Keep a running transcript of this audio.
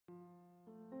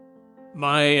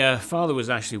My father was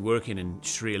actually working in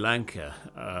Sri Lanka.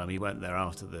 He went there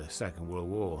after the Second World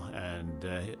War,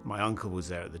 and my uncle was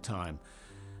there at the time.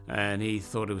 And he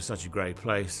thought it was such a great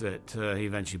place that he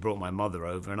eventually brought my mother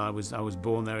over, and I was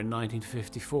born there in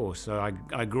 1954. So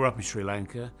I grew up in Sri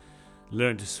Lanka,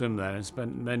 learned to swim there, and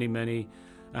spent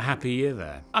a happy year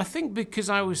there. I think because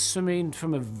I was swimming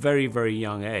from a very, very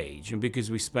young age, and because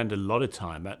we spent a lot of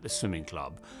time at the swimming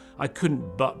club, I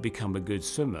couldn't but become a good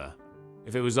swimmer.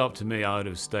 If it was up to me, I would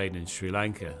have stayed in Sri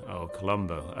Lanka or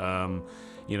Colombo.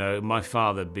 You know, my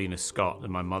father being a Scot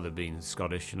and my mother being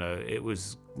Scottish, it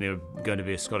was going to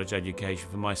be a Scottish education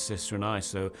for my sister and I,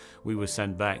 so we were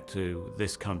sent back to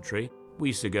this country. We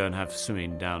used to go and have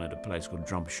swimming down at a place called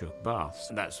Drumshoek Baths,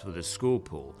 and that's for the school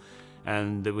pool.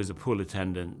 And there was a pool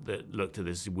attendant that looked at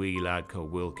this wee lad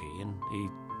called Wilkie, and he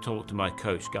talked to my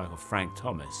coach, a guy called Frank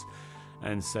Thomas,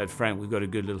 and said, "Frank, we've got a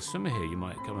good little swimmer here, you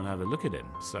might come and have a look at him."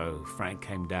 So Frank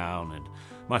came down, and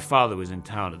my father was in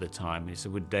town at the time, and he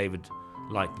said, "Would David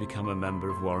like to become a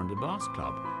member of Warrender Baths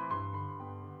Club?"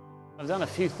 I've done a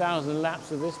few thousand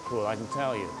laps of this pool, I can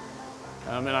tell you.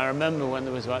 I remember when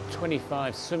there was about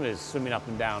 25 swimmers swimming up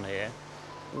and down here.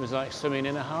 It was like swimming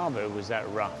in a harbour, it was that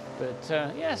rough.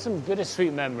 But yeah, some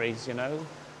bittersweet memories,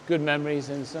 good memories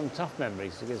and some tough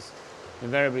memories, because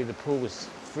invariably the pool was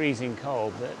freezing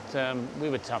cold, but we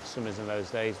were tough swimmers in those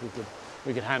days.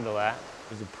 We could handle that.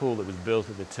 It was a pool that was built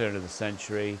at the turn of the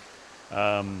century.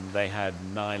 They had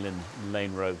nylon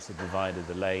lane ropes that divided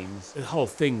the lanes. The whole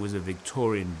thing was a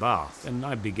Victorian bath, and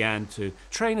I began to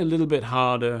train a little bit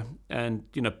harder and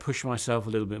push myself a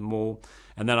little bit more.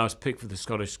 And then I was picked for the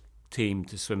Scottish team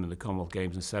to swim in the Commonwealth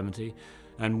Games in '70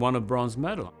 and won a bronze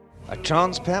medal. A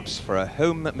chance perhaps for a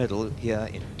home medal here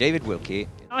in David Wilkie.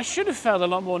 I should have felt a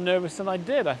lot more nervous than I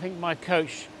did. I think my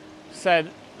coach said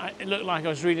it looked like I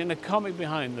was reading a comic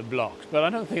behind the blocks, but I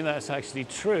don't think that's actually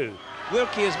true.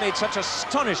 Wilkie has made such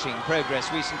astonishing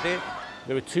progress recently.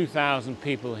 There were 2,000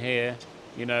 people here,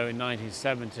 in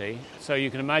 1970, so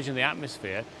you can imagine the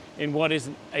atmosphere in what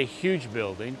isn't a huge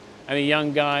building, and a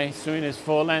young guy swimming his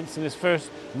 4 lengths in his first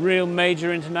real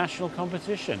major international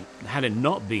competition. Had it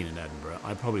not been in Edinburgh,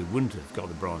 I probably wouldn't have got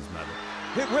the bronze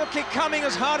medal. Wilkie coming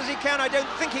as hard as he can. I don't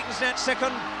think he can snatch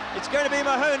second. It's going to be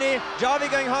Mahoney. Jarvie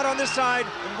going hard on this side,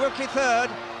 and Wilkie third.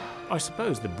 I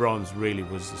suppose the bronze really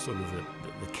was sort of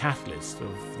the catalyst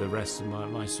of the rest of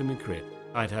my swimming career.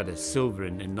 I'd had a silver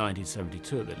in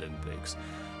 1972 at the Olympics.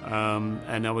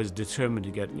 And I was determined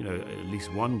to get, at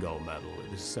least one gold medal at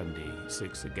the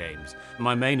 '76 Games.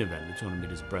 My main event, the 200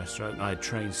 metres breaststroke, I had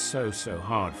trained so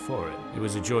hard for it. It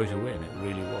was a joy to win, it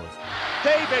really was.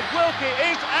 David Wilkie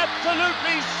is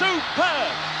absolutely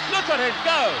superb. Look at it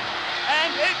go.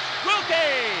 And it's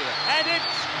Wilkie. And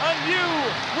it's a new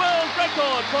world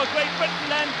record for Great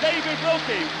Britain and David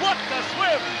Wilkie. What a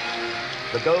swim.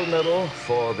 The gold medal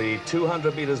for the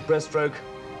 200 metres breaststroke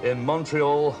in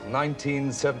Montreal,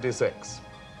 1976.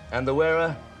 And the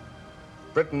wearer,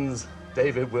 Britain's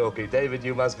David Wilkie. David,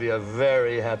 you must be a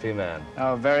very happy man.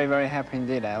 Oh, very, very happy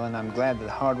indeed, Alan. I'm glad that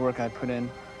the hard work I put in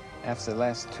after the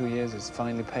last 2 years has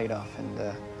finally paid off, and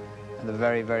a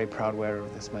very, very proud wearer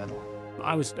of this medal.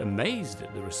 I was amazed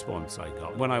at the response I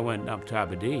got. When I went up to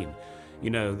Aberdeen,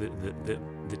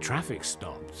 the traffic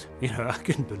stopped. I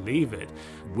couldn't believe it.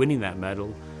 Winning that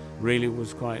medal really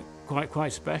was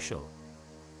quite special.